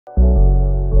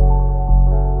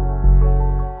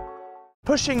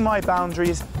Pushing my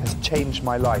boundaries has changed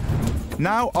my life.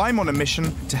 Now I'm on a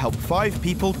mission to help 5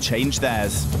 people change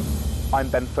theirs. I'm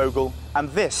Ben Fogle, and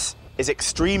this is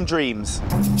Extreme Dreams.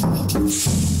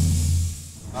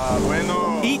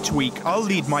 Each week, I'll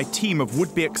lead my team of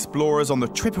would-be explorers on the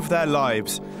trip of their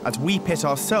lives as we pit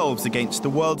ourselves against the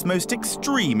world's most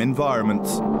extreme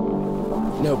environments.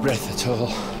 No breath at all.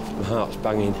 My heart's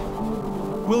banging.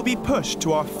 We'll be pushed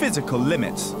to our physical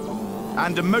limits,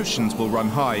 and emotions will run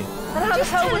high. And how the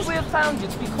hell would we have found you,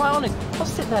 to be quite honest? I'll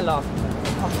sit there laughing.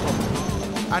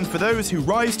 And for those who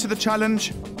rise to the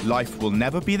challenge, life will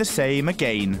never be the same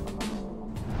again.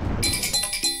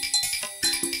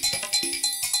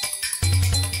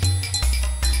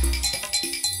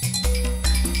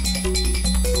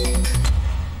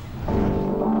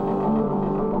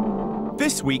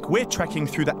 This week, we're trekking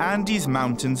through the Andes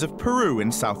Mountains of Peru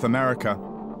in South America.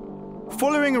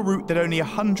 Following a route that only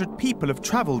 100 people have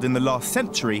travelled in the last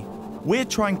century, we're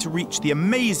trying to reach the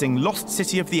amazing lost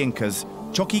city of the Incas,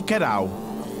 Choqquequirao.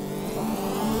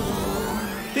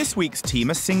 This week's team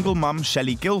are single mum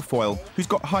Shelley Guilfoyle, who's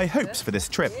got high hopes for this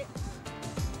trip.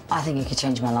 I think it could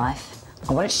change my life.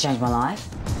 I want it to change my life.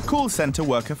 Call centre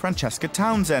worker Francesca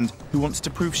Townsend, who wants to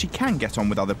prove she can get on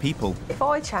with other people. If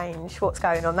I change what's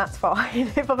going on, that's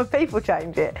fine. If other people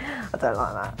change it, I don't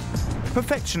like that.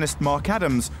 Perfectionist Mark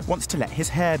Adams wants to let his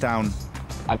hair down.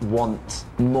 I want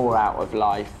more out of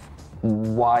life.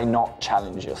 Why not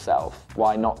challenge yourself?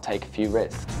 Why not take a few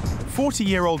risks?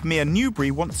 40-year-old Mia Newbury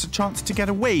wants a chance to get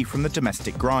away from the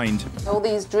domestic grind. All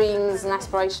these dreams and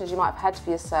aspirations you might have had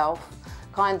for yourself,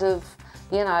 kind of,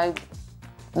 you know,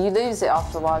 you lose it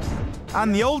after a while.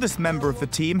 And the oldest member of the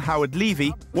team, Howard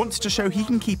Levy, wants to show he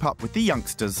can keep up with the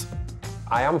youngsters.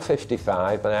 I am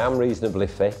 55 and I am reasonably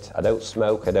fit. I don't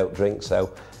smoke, I don't drink,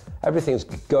 so everything's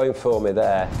going for me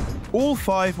there. All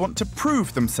 5 want to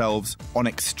prove themselves on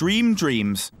Extreme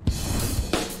Dreams.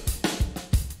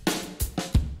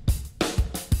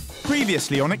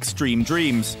 Previously on Extreme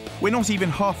Dreams, we're not even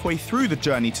halfway through the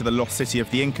journey to the lost city of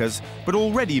the Incas, but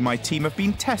already my team have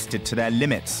been tested to their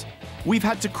limits. We've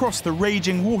had to cross the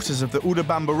raging waters of the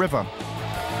Urubamba River.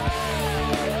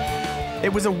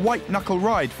 It was a white-knuckle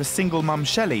ride for single mum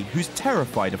Shelley, who's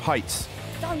terrified of heights.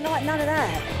 Don't like none of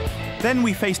that. Then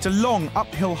we faced a long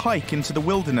uphill hike into the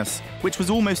wilderness, which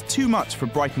was almost too much for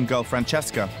Brighton girl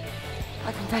Francesca.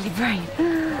 I can barely breathe.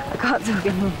 I can't talk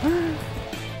anymore.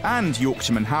 And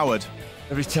Yorkshireman Howard.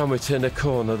 Every time we turn a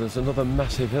corner, there's another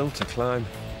massive hill to climb.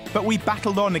 But we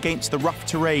battled on against the rough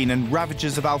terrain and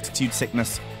ravages of altitude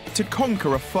sickness to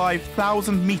conquer a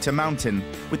 5,000-metre mountain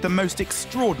with the most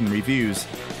extraordinary views.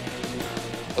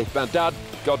 If my dad,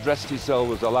 God rest his soul,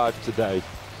 was alive today,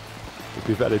 he'd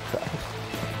be very proud.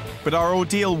 But our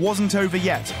ordeal wasn't over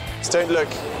yet. Just don't look.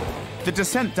 The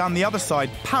descent down the other side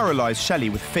paralysed Shelley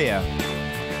with fear.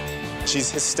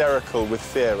 She's hysterical with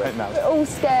fear right now. We're all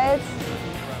scared.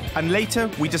 And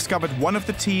later, we discovered one of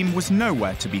the team was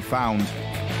nowhere to be found.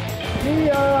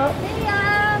 Mia!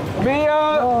 Mia! Mia!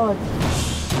 God.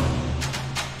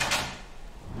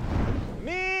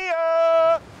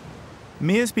 Mia!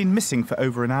 Mia's been missing for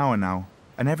over an hour now,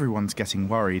 and everyone's getting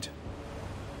worried.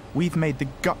 We've made the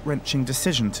gut-wrenching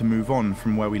decision to move on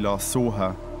from where we last saw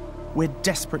her. We're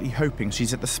desperately hoping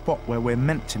she's at the spot where we're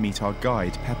meant to meet our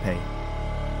guide, Pepe.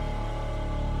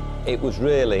 It was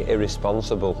really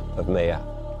irresponsible of Mia.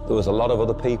 There was a lot of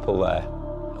other people there,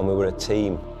 and we were a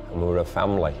team, and we were a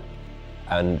family.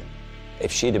 And if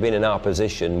she'd have been in our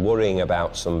position, worrying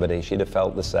about somebody, she'd have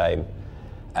felt the same.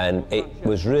 And it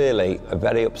was really a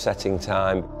very upsetting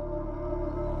time.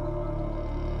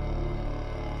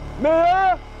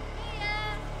 Mia!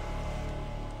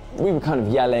 We were kind of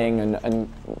yelling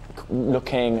and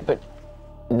looking, but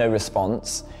no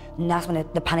response. And that's when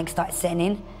the panic started setting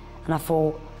in, and I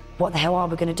thought, what the hell are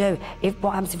we going to do?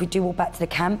 What happens if we do walk back to the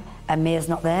camp and Mia's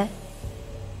not there?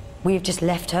 We've just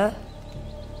left her.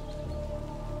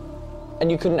 And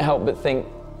you couldn't help but think,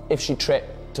 if she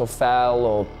tripped or fell,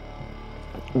 or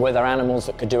were there animals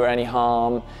that could do her any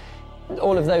harm?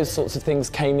 All of those sorts of things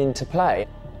came into play.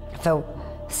 I felt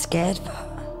scared for her.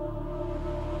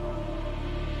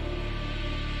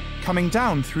 Coming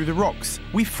down through the rocks,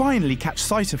 we finally catch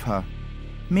sight of her.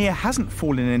 Mia hasn't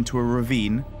fallen into a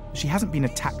ravine. She hasn't been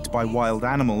attacked by wild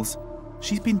animals.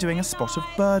 She's been doing a spot of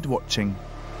bird watching.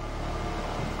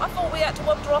 I thought we had to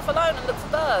wander off alone and look for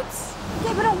birds.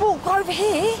 Yeah, but I walk over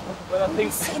here. Well, I We've think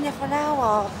been sitting there for an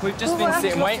hour. we've just been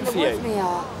sitting waiting for you.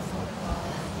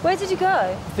 Where did you go?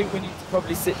 I think we need to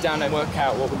probably sit down and work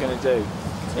out what we're going to do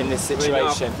in this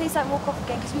situation. Please don't walk off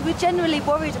again, because we were genuinely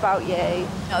worried about you.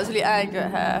 I was really angry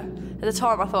at her. At the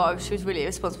time, I thought she was really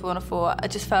irresponsible, and I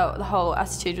just felt the whole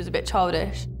attitude was a bit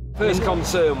childish. First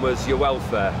concern was your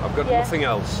welfare. I've got nothing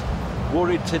else.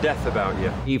 Worried to death about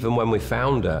you. Even when we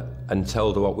found her and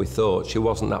told her what we thought, she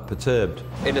wasn't that perturbed.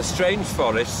 In a strange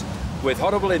forest with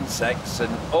horrible insects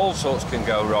and all sorts can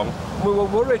go wrong. We were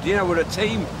worried, you know, we're a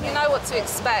team. You know what to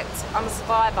expect. I'm a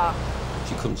survivor.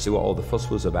 She couldn't see what all the fuss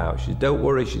was about. She said, don't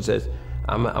worry, she says,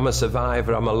 I'm a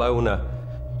survivor, I'm a loner.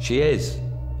 She is,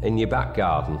 in your back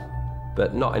garden,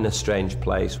 but not in a strange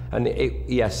place. And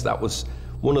yes, that was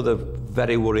one of the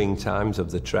very worrying times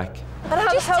of the trek. And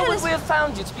how the hell would we have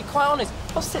found you, to be quite honest?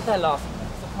 I'll sit there laughing.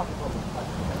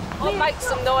 I'll make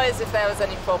some noise if there was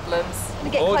any problems.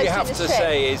 All you have to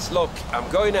say is, look,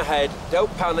 I'm going ahead,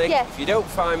 don't panic. If you don't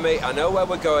find me, I know where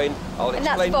we're going. I'll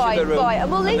explain to you the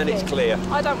route, and then it's clear.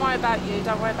 I don't worry about you,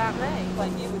 don't worry about me.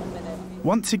 Like you in a minute.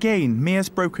 Once again, Mia's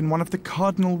broken one of the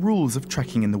cardinal rules of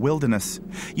trekking in the wilderness.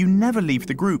 You never leave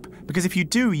the group, because if you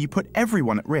do, you put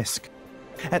everyone at risk.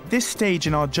 At this stage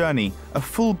in our journey, a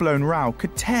full-blown row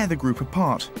could tear the group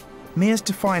apart. Mia's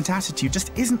defiant attitude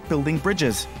just isn't building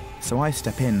bridges, so I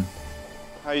step in.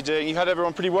 How are you doing? You had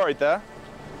everyone pretty worried there?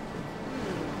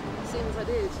 Seems I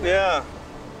did. Yeah.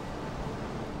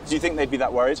 Do you think they'd be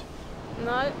that worried?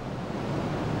 No.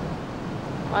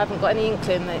 I haven't got any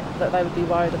inkling that they would be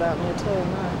worried about me at all,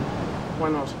 no. Why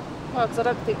not? Well, because I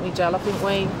don't think we gel. I think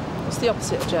it's the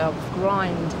opposite of gel,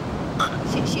 grind.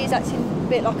 She is acting a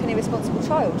bit like an irresponsible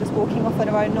child, just walking off on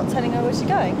her own, not telling her where she's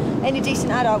going. Any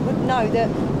decent adult would know that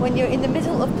when you're in the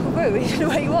middle of Peru, even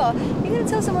where you are, you're going to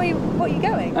tell someone where you're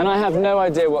going. And I have no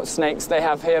idea what snakes they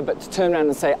have here, but to turn around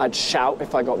and say I'd shout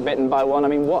if I got bitten by one, I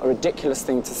mean, what a ridiculous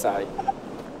thing to say.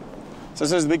 So I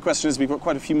suppose the big question is we've got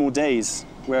quite a few more days.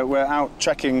 We're out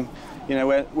trekking, you know,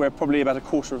 we're probably about a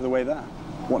quarter of the way there.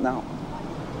 What now?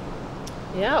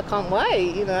 Yeah, I can't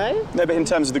wait, you know. No, but in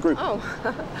terms of the group. Oh.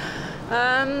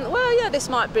 Well, yeah, this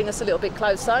might bring us a little bit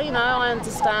closer, you know. I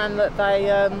understand that they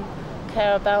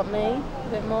care about me a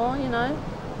bit more, you know.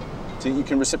 Do you think you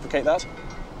can reciprocate that?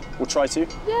 Or try to?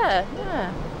 Yeah,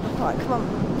 yeah. All right, come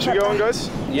on. Should we go on, guys?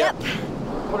 Yep.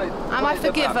 Am I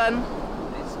forgiven?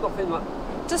 It's nothing like...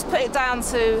 Just put it down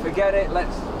to... Forget it,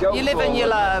 let's go. You live and you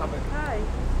learn. Okay,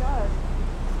 go.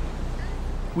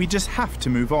 We just have to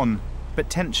move on, but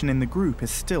tension in the group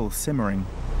is still simmering.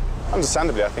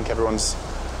 Understandably, I think everyone's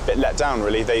a bit let down,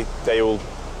 really. They all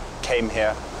came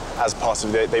here as part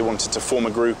of it. They wanted to form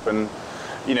a group and,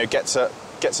 you know, get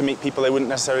to meet people they wouldn't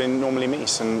necessarily normally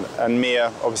meet. And Mia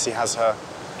obviously has her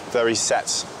very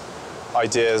set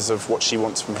ideas of what she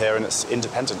wants from here, and it's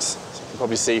independence. So you can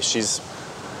probably see she's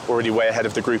already way ahead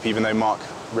of the group, even though Mark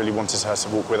really wanted her to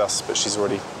walk with us, but she's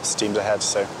already steamed ahead.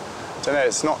 So, I don't know,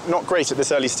 it's not great at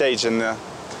this early stage in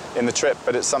the trip,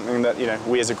 but it's something that, you know,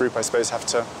 we as a group, I suppose, have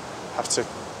to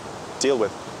deal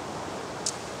with.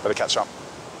 Better catch up.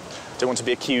 Don't want to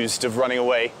be accused of running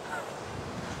away.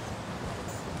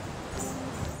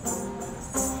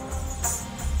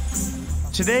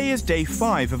 Today is day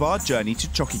 5 of our journey to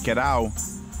Choqquequirao.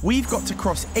 We've got to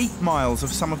cross 8 miles of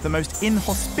some of the most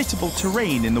inhospitable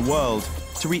terrain in the world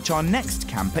to reach our next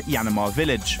camp at Yanamar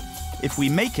village. If we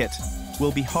make it,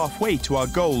 we'll be halfway to our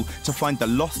goal to find the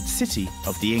lost city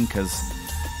of the Incas.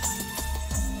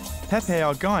 Pepe,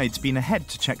 our guide's been ahead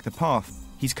to check the path.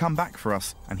 He's come back for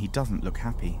us, and he doesn't look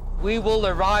happy. We will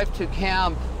arrive to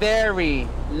camp very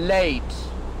late.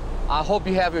 I hope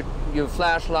you have your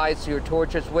flashlights, your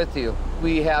torches with you.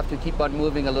 We have to keep on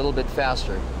moving a little bit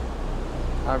faster.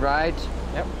 All right?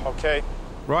 Yep. Okay.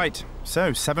 Right,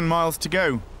 so 7 miles to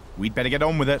go. We'd better get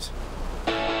on with it.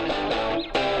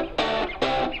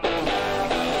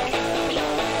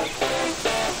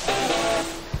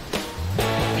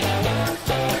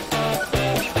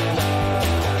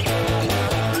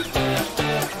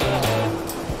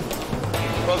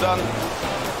 Well done.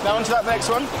 Now on to that next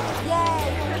one. Yay!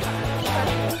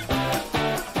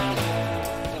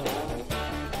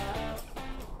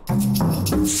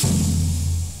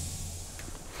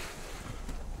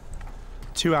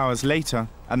 2 hours later,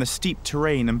 and the steep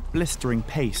terrain and blistering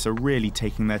pace are really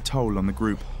taking their toll on the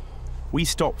group. We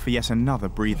stop for yet another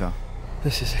breather.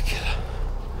 This is a killer.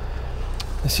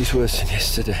 This is worse than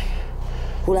yesterday.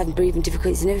 All having breathing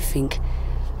difficulties and everything.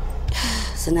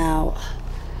 So now,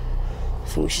 I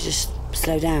think we should just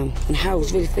slow down. And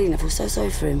Harold's really feeling it. I feel so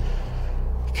sorry for him.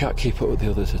 You can't keep up with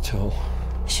the others at all.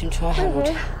 You shouldn't try,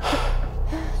 Harold.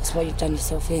 That's why you've done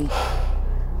yourself in.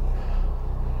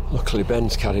 Luckily,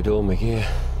 Ben's carried all my gear.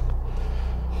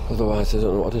 Otherwise, I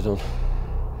don't know what I'd have done.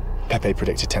 Pepe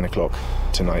predicted 10 o'clock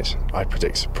tonight. I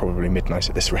predict probably midnight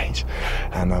at this rate.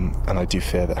 And I do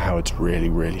fear that Howard's really,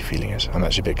 really feeling it. I'm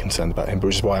actually a bit concerned about him,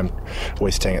 which is why I'm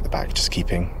always staying at the back, just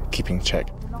keeping check.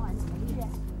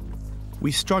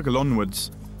 We struggle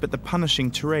onwards. but the punishing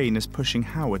terrain is pushing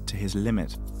Howard to his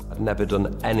limit. I've never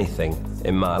done anything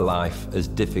in my life as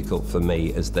difficult for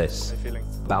me as this.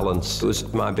 Balance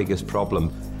was my biggest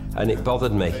problem, and it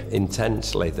bothered me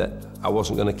intensely that I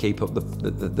wasn't going to keep up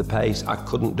the pace. I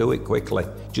couldn't do it quickly,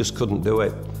 just couldn't do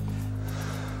it.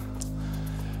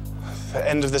 The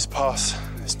end of this pass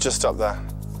is just up there.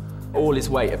 All his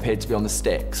weight appeared to be on the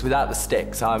sticks. Without the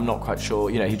sticks, I'm not quite sure,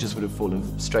 you know, he just would have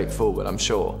fallen straight forward, I'm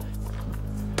sure.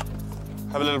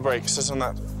 Have a little break, sit on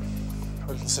that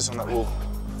wall.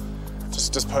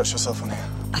 Just perch yourself on here.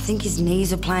 I think his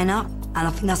knees are playing up, and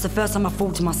I think that's the first time I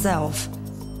thought to myself,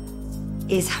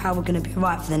 is how we're going to be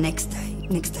right for the next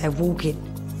day of walking.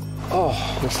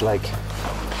 Oh, this leg.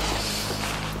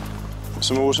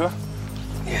 Some water?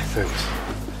 Yeah, thanks.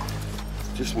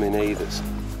 Just my knee that's...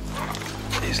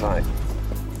 It's like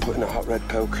putting a hot red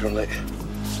poker on it.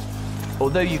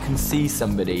 Although you can see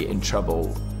somebody in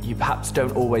trouble, you perhaps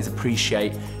don't always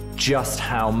appreciate just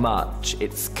how much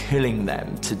it's killing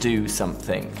them to do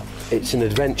something. It's an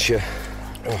adventure,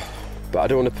 but I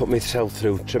don't want to put myself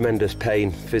through tremendous pain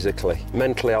physically.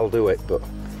 Mentally, I'll do it, but...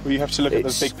 Well, you have to look at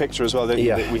the big picture as well, don't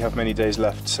you? That we have many days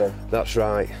left, so... That's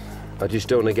right. I just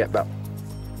don't want to get back...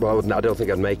 Well, I don't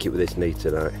think I'd make it with this knee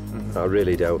tonight. I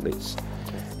really don't. It's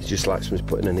just like someone's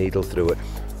putting a needle through it.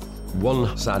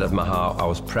 One side of my heart, I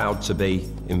was proud to be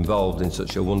involved in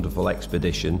such a wonderful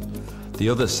expedition. The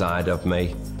other side of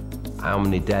me, how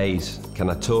many days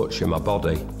can I torture my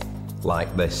body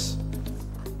like this?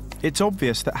 It's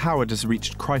obvious that Howard has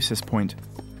reached crisis point.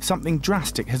 Something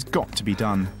drastic has got to be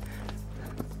done.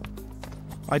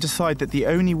 I decide that the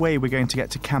only way we're going to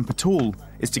get to camp at all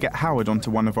is to get Howard onto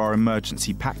one of our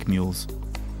emergency pack mules.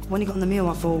 When he got on the mule,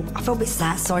 I felt a bit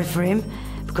sad, sorry for him,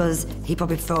 because he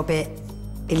probably felt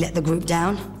he let the group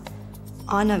down.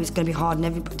 I know it's going to be hard on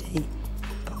everybody,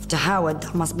 but to Howard,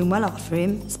 that must have been well hard for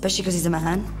him, especially because he's a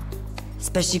man,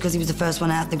 especially because he was the first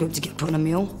one out of the group to get put on a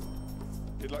mule.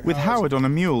 With Howard on a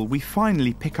mule, we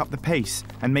finally pick up the pace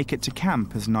and make it to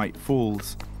camp as night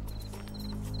falls.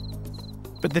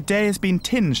 But the day has been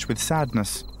tinged with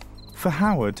sadness. For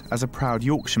Howard, as a proud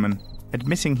Yorkshireman,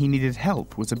 admitting he needed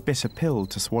help was a bitter pill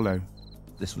to swallow.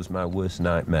 This was my worst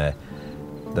nightmare.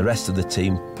 The rest of the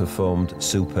team performed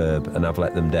superb, and I've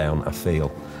let them down, I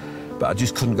feel. But I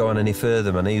just couldn't go on any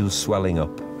further. My knee was swelling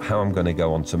up. How I'm going to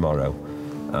go on tomorrow?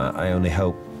 I only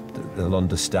hope that they'll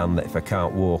understand that if I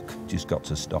can't walk, just got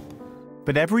to stop.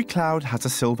 But every cloud has a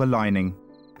silver lining,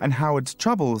 and Howard's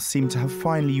troubles seem to have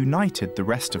finally united the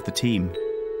rest of the team.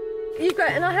 You're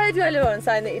great, and I heard you earlier on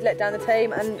saying that you'd let down the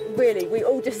team, and really, we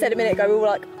all just said a minute ago, we were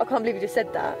like, I can't believe you just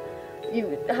said that.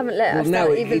 You haven't let us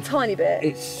down even a tiny bit.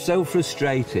 It's so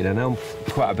frustrating, and I'm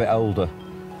quite a bit older,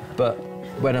 but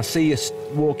when I see you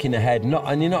walking ahead,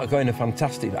 and you're not going a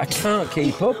fantastic... I can't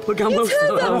keep up. You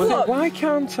turned up, why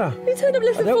can't I? You turned up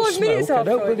less than 5 minutes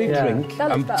after. I don't really drink.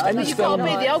 You've got to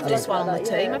be the oldest one on the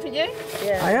team, haven't you?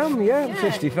 Yeah. I am, yeah, I'm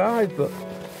 55, but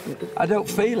I don't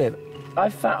feel it.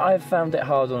 I've found it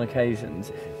hard on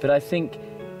occasions, but I think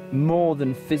more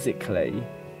than physically,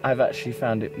 I've actually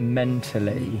found it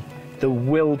mentally. The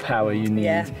willpower you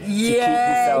need to keep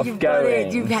yourself you've going. Got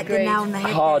it. You've had the nail on the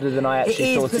head. Harder than I actually thought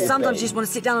it would be. Because sometimes you just want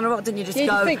to sit down on a rock, don't you? Just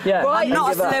go, think, right, I'm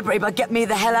not a give up. celebrity, but get me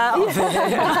the hell out of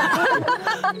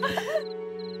here.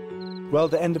 Well,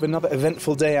 the end of another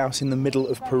eventful day out in the middle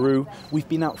of Peru. We've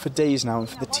been out for days now, and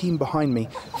for the team behind me,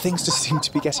 things just seem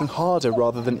to be getting harder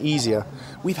rather than easier.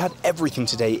 We've had everything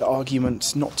today,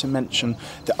 arguments, not to mention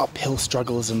the uphill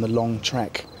struggles and the long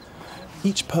trek.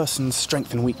 Each person's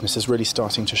strength and weakness is really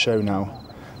starting to show now,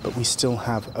 but we still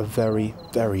have a very,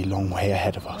 very long way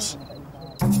ahead of us.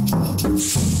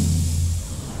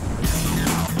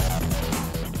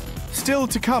 Still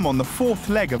to come on the fourth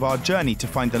leg of our journey to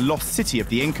find the lost city of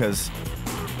the Incas.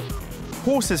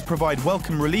 Horses provide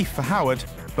welcome relief for Howard,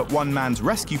 but one man's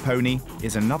rescue pony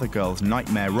is another girl's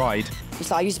nightmare ride.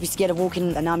 It's like I used to be scared of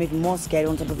walking, and now I'm even more scared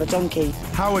on top of a donkey.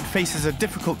 Howard faces a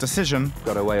difficult decision.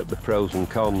 Got to weigh up the pros and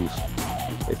cons.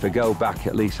 If I go back,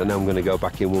 at least I know I'm going to go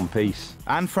back in one piece.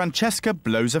 And Francesca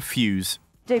blows a fuse.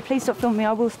 Dude, please stop filming me,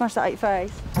 I will smash that at your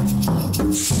face.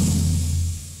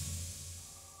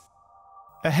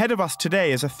 Ahead of us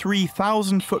today is a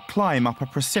 3,000-foot climb up a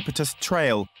precipitous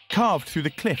trail carved through the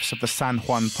cliffs of the San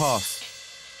Juan Pass.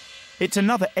 It's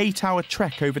another 8-hour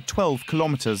trek over 12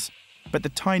 kilometres, but the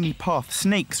tiny path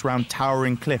snakes round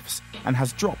towering cliffs and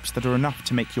has drops that are enough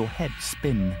to make your head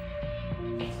spin.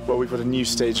 Well, we've got a new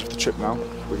stage of the trip now.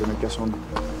 We're going to get on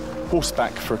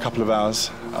horseback for a couple of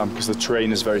hours because the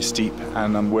terrain is very steep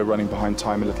and we're running behind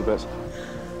time a little bit.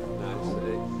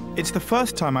 It's the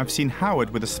first time I've seen Howard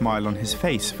with a smile on his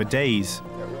face for days.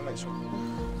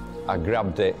 I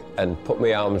grabbed it and put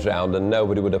my arms round, and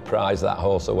nobody would have prized that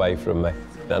horse away from me.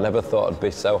 I never thought I'd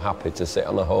be so happy to sit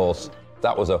on a horse.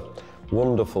 That was a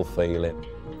wonderful feeling.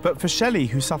 But for Shelley,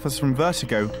 who suffers from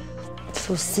vertigo, I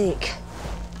feel sick.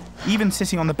 Even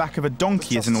sitting on the back of a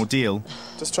donkey is an ordeal.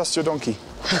 Just trust your donkey.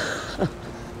 I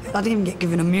didn't even get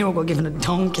given a mule, I got given a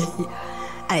donkey.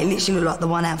 And it literally looked like the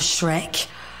one out of Shrek.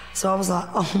 So I was like,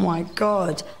 oh my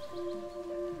God.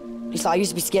 It's like I used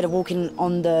to be scared of walking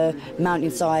on the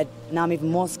mountainside. Now I'm even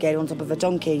more scared on top of a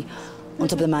donkey, on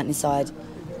top of the mountainside.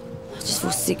 I just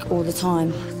feel sick all the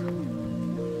time.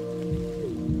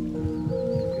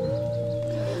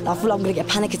 I feel like I'm going to get a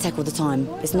panic attack all the time.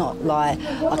 It's not like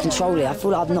I control it. I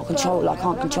feel like I'm not control. Like I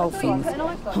can't control things.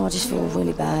 Oh, I just feel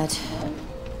really bad.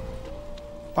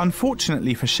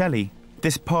 Unfortunately for Shelley,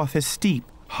 this path is steep,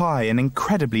 high and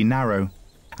incredibly narrow.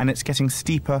 And it's getting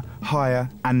steeper, higher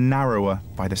and narrower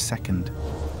by the second.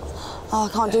 Oh,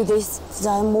 I can't do this today.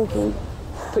 I'm walking.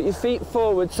 Put your feet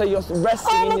forward so you're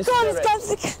resting in your spirit. Oh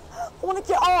my God, I want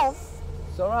to get off.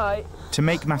 It's all right. To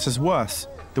make matters worse,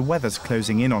 the weather's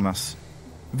closing in on us.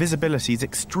 Visibility is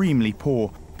extremely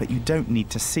poor, but you don't need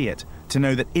to see it to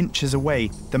know that inches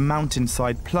away, the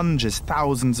mountainside plunges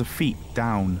thousands of feet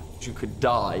down. You could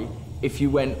die if you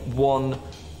went 1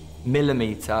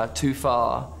 millimetre too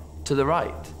far to the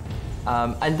right.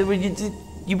 And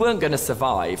you weren't going to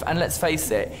survive. And let's face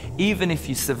it, even if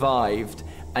you survived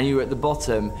and you were at the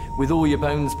bottom with all your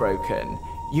bones broken,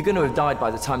 you're going to have died by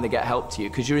the time they get help to you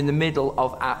because you're in the middle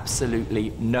of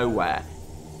absolutely nowhere.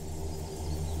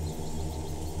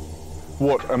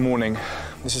 What a morning.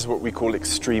 This is what we call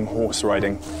extreme horse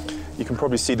riding. You can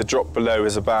probably see the drop below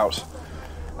is about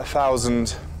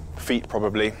 1,000 feet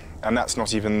probably, and that's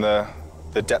not even the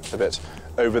depth of it.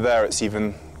 Over there it's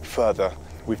even further.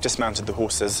 We've dismounted the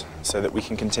horses so that we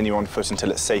can continue on foot until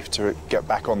it's safe to get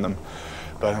back on them.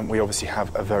 But we obviously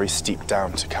have a very steep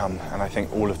down to come, and I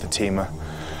think all of the team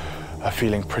are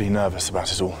feeling pretty nervous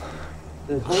about it all.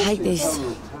 I hate this.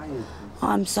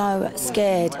 I'm so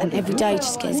scared, and every day it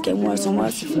just gets getting worse and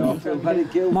worse for me.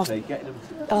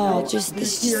 This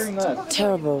is just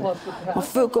terrible. My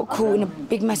foot got caught in a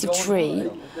big, massive tree.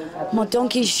 My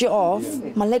donkey shot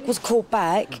off. My leg was caught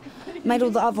back. Made all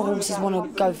the other horses want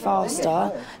to go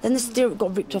faster. Then the stirrup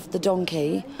got ripped off the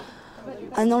donkey.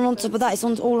 And then on top of that, it's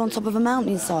all on top of a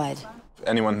mountainside.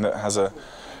 Anyone that has a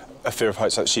fear of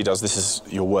heights like she does, this is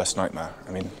your worst nightmare.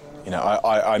 I mean, you know,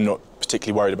 I'm not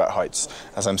particularly worried about heights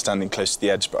as I'm standing close to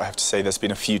the edge, but I have to say there's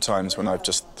been a few times when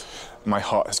my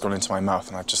heart has gone into my mouth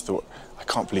and I've just thought, I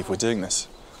can't believe we're doing this.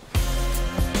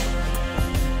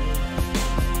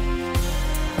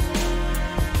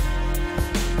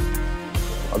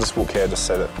 I'll just walk here just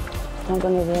so that... Don't go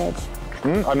near the edge.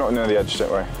 I'm not near the edge, don't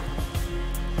worry.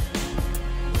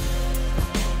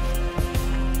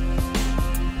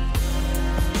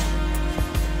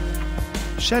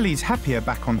 Shelley's happier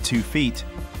back on 2 feet,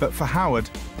 but for Howard,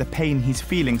 the pain he's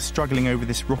feeling struggling over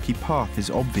this rocky path is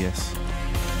obvious.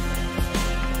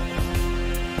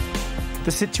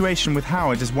 The situation with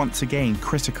Howard is once again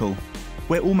critical.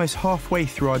 We're almost halfway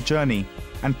through our journey,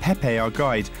 and Pepe, our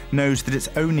guide, knows that it's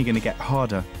only going to get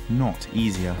harder, not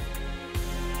easier.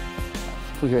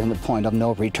 We're in the point of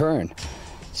no return.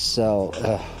 So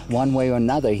one way or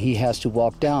another, he has to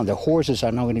walk down. The horses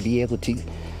are not going to be able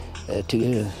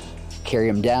to carry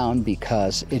him down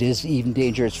because it is even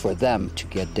dangerous for them to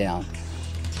get down.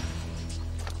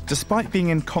 Despite being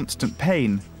in constant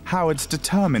pain, Howard's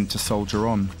determined to soldier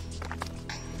on.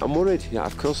 I'm worried, yeah,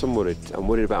 of course I'm worried. I'm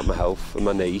worried about my health and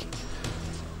my knee.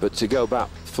 But to go back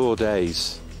 4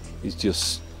 days is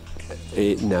just,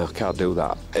 no, I can't do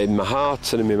that. In my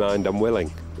heart and in my mind, I'm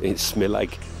willing. It's my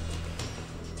leg.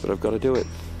 But I've got to do it.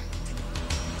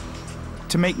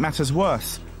 To make matters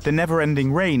worse, the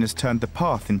never-ending rain has turned the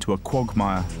path into a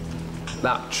quagmire.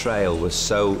 That trail was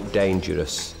so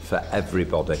dangerous for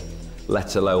everybody,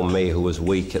 let alone me who was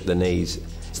weak at the knees.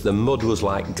 The mud was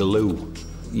like glue.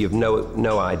 You've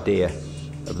no idea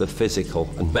of the physical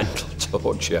and mental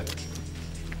torture.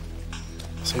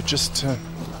 So just to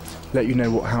let you know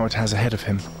what Howard has ahead of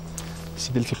him,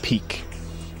 see the little peak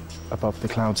above the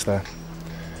clouds there?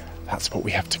 That's what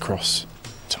we have to cross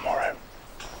tomorrow.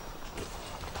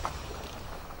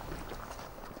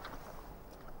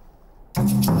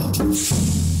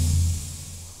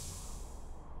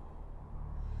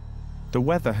 The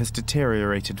weather has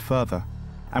deteriorated further,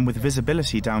 and with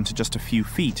visibility down to just a few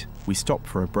feet, we stop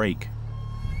for a break.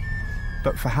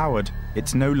 But for Howard,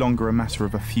 it's no longer a matter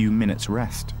of a few minutes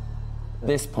rest. At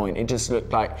this point, it just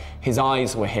looked like his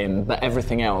eyes were him, but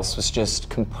everything else was just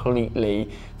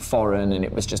completely foreign, and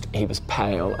it was just, he was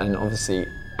pale and obviously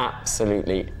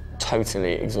absolutely,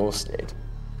 totally exhausted.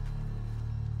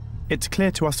 It's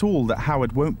clear to us all that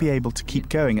Howard won't be able to keep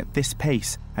going at this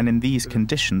pace and in these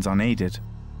conditions unaided.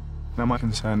 Now my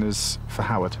concern is for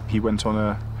Howard. He went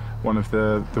on one of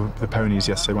the ponies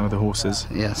yesterday, one of the horses.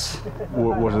 Yes.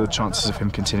 What are the chances of him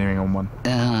continuing on one?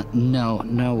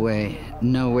 No way.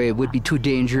 No way. It would be too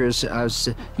dangerous.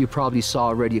 You probably saw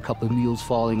already a couple of mules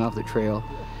falling off the trail.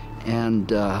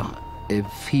 And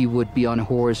if he would be on a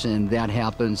horse and that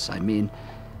happens, I mean...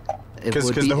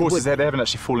 Because the horses, they haven't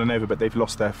actually fallen over, but they've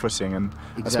lost their footing, and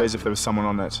exactly. I suppose if there was someone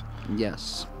on it,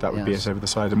 yes, that would be it over the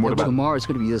side. And what about tomorrow? It's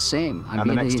going to be the same. And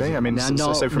the next day? I mean,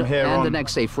 so from here on? And the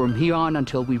next day, from here on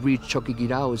until we reach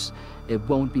Choqquequirao, it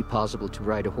won't be possible to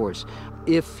ride a horse.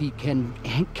 If he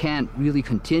can't really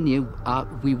continue,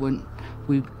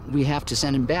 we have to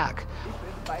send him back.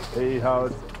 Hey,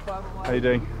 Howard. How you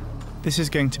doing? This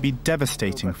is going to be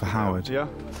devastating for Howard. Yeah.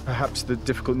 Perhaps the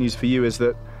difficult news for you is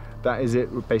that is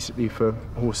it basically for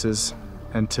horses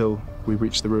until we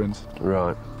reach the ruins.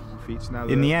 Right.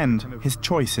 In the end, his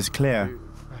choice is clear.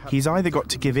 He's either got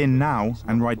to give in now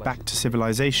and ride back to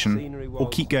civilization, or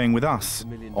keep going with us,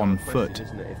 on foot.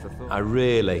 I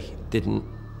really didn't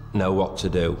know what to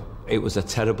do. It was a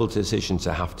terrible decision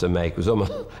to have to make. It was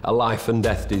almost a life and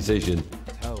death decision.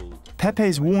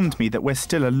 Pepe's warned me that we're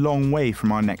still a long way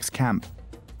from our next camp.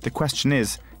 The question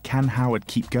is, can Howard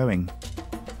keep going?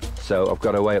 So I've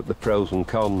got to weigh up the pros and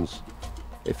cons.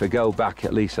 If I go back,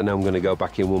 at least I know I'm going to go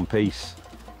back in one piece.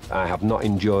 I have not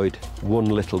enjoyed one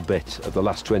little bit of the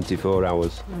last 24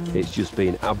 hours. It's just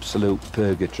been absolute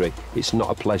purgatory. It's not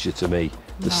a pleasure to me.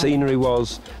 The scenery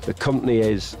was, the company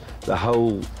is, the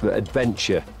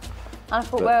adventure. And I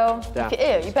thought, well, if you're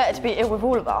ill, you better to be ill with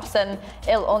all of us than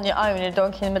ill on your own in a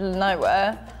donkey in the middle of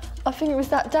nowhere. I think it was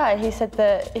that day he said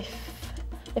that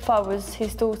if I was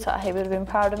his daughter, he would have been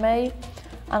proud of me.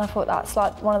 And I thought that's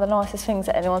like one of the nicest things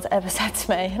that anyone's ever said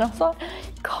to me. And I was like,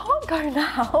 you can't go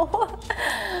now.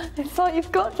 It's like,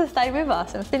 you've got to stay with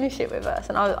us and finish it with us.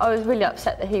 And I was really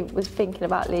upset that he was thinking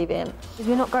about leaving.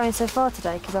 We're not going so far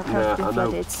today because our camp's been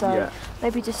flooded, so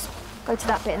maybe just go to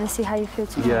that bit and see how you feel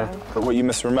tomorrow. Yeah, but what you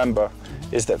must remember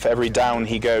is that for every down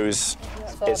he goes,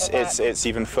 it's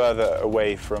even further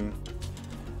away from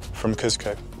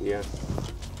Cuzco. Yeah.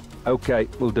 Okay,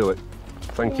 we'll do it.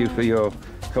 Thank you for your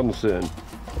concern.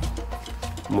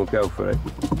 And we'll go for it.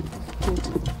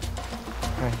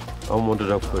 Okay. Onward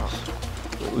and upwards.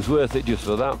 It was worth it just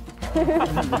for that.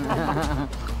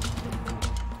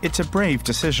 It's a brave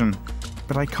decision,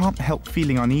 but I can't help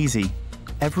feeling uneasy.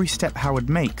 Every step Howard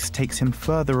makes takes him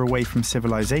further away from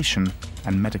civilization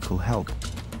and medical help.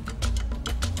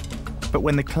 But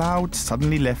when the clouds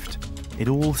suddenly lift, it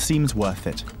all seems worth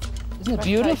it. Isn't it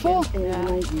beautiful?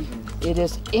 Yeah. It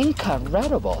is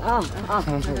incredible.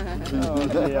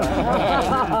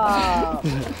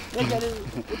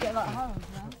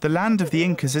 The land of the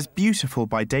Incas is beautiful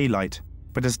by daylight,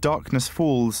 but as darkness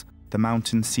falls, the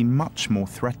mountains seem much more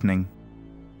threatening.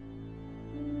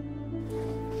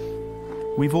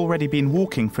 We've already been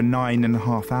walking for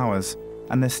 9.5 hours,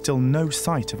 and there's still no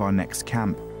sight of our next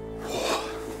camp.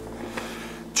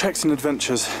 Treks and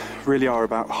adventures really are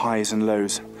about highs and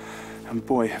lows. And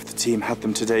boy, have the team had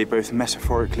them today, both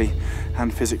metaphorically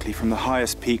and physically, from the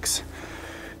highest peaks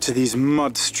to these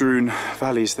mud-strewn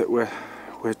valleys that we're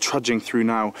trudging through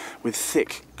now with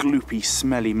thick, gloopy,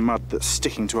 smelly mud that's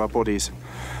sticking to our bodies.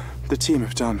 The team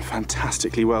have done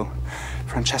fantastically well.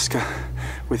 Francesca,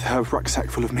 with her rucksack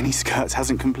full of mini-skirts,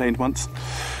 hasn't complained once.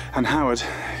 And Howard,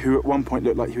 who at one point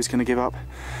looked like he was going to give up,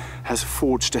 has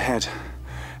forged ahead.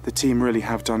 The team really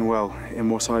have done well in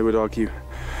what I would argue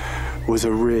was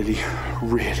a really,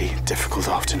 really difficult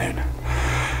afternoon.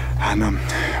 And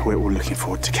we're all looking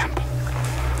forward to camp.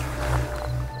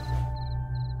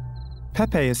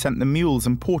 Pepe has sent the mules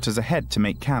and porters ahead to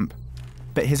make camp,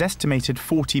 but his estimated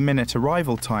 40-minute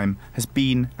arrival time has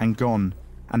been and gone,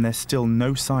 and there's still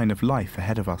no sign of life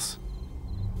ahead of us.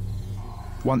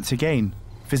 Once again,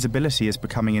 visibility is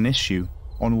becoming an issue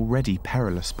on already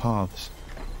perilous paths.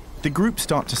 The groups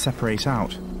start to separate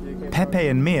out. Pepe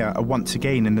and Mia are once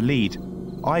again in the lead.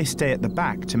 I stay at the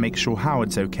back to make sure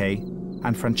Howard's okay,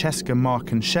 and Francesca,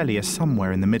 Mark and Shelley are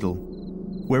somewhere in the middle.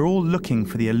 We're all looking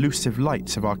for the elusive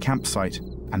lights of our campsite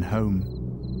and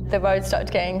home. The road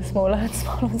started getting smaller and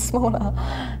smaller and smaller.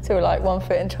 So we're like 1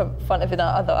 foot in front of the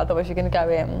other, otherwise you're going to go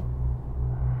in.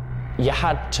 You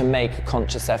had to make a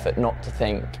conscious effort not to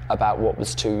think about what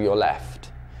was to your left,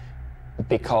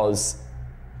 because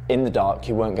in the dark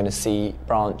you weren't going to see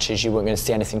branches, you weren't going to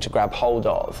see anything to grab hold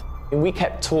of. And we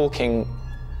kept talking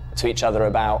to each other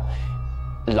about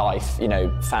life, you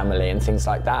know, family and things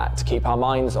like that, to keep our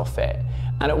minds off it.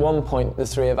 And at one point the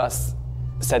three of us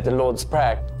said the Lord's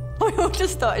Prayer. we all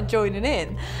just started joining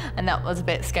in, and that was a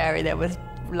bit scary. There was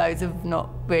loads of not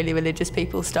really religious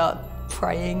people start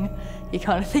praying. You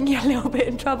kind of think you're a little bit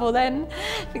in trouble then.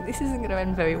 I think this isn't going to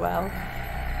end very well.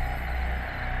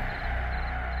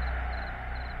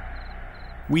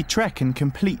 We trek in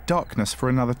complete darkness for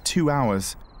another 2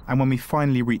 hours, and when we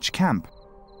finally reach camp,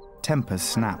 tempers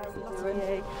snap.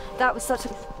 That was such a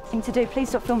thing to do. Please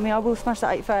stop filming me, I will smash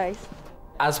that at your face.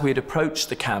 As we'd approached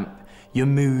the camp, your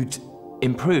mood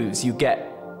improves, you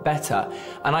get better.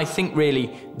 And I think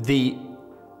really the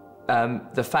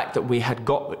fact that we had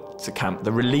got to camp,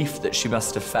 the relief that she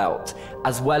must have felt,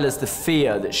 as well as the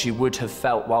fear that she would have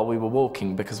felt while we were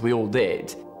walking, because we all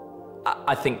did,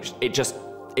 I think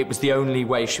it was the only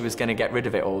way she was going to get rid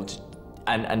of it all.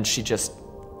 And she just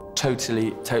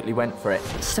totally went for it.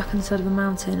 Stuck on the side of a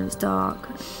mountain, it was dark,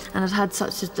 and I'd had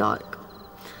such a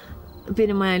been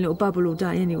in my own little bubble all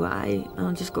day anyway, and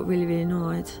I just got really, really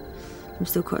annoyed. I'm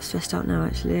still quite stressed out now,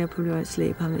 actually. I probably won't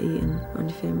sleep, I haven't eaten or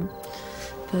anything.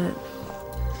 But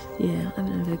yeah, I'm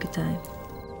having a very good day.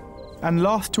 And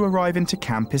last to arrive into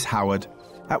camp is Howard.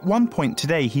 At one point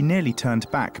today, he nearly turned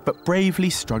back, but bravely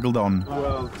struggled on.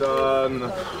 Well done.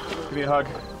 Give me a hug.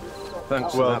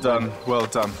 Thanks. Well done. Man. Well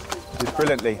done. You did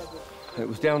brilliantly. It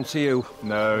was down to you.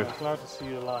 No. Glad to see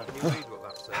you alive.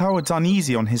 Howard's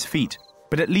uneasy on his feet,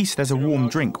 but at least there's a warm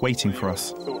drink waiting for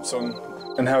us. Thoughts on...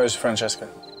 And how is Francesca?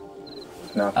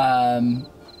 No.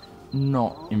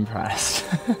 Not impressed.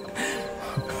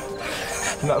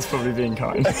 That's probably being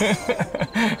kind.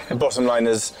 The bottom line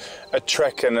is a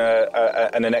trek and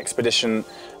an expedition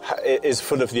is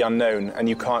full of the unknown, and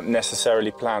you can't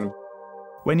necessarily plan.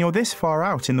 When you're this far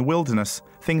out in the wilderness,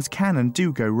 things can and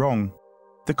do go wrong.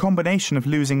 The combination of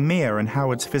losing Mia and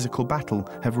Howard's physical battle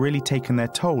have really taken their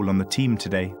toll on the team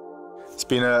today. It's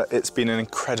been an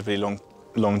incredibly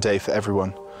long day for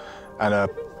everyone, and a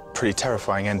pretty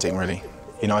terrifying ending, really.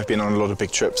 You know, I've been on a lot of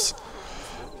big trips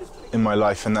in my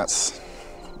life, and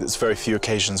there's very few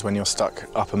occasions when you're stuck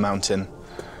up a mountain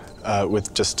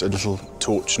with just a little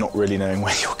torch, not really knowing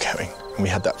where you're going. And we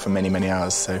had that for many, many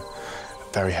hours, so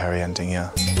very hairy ending, yeah.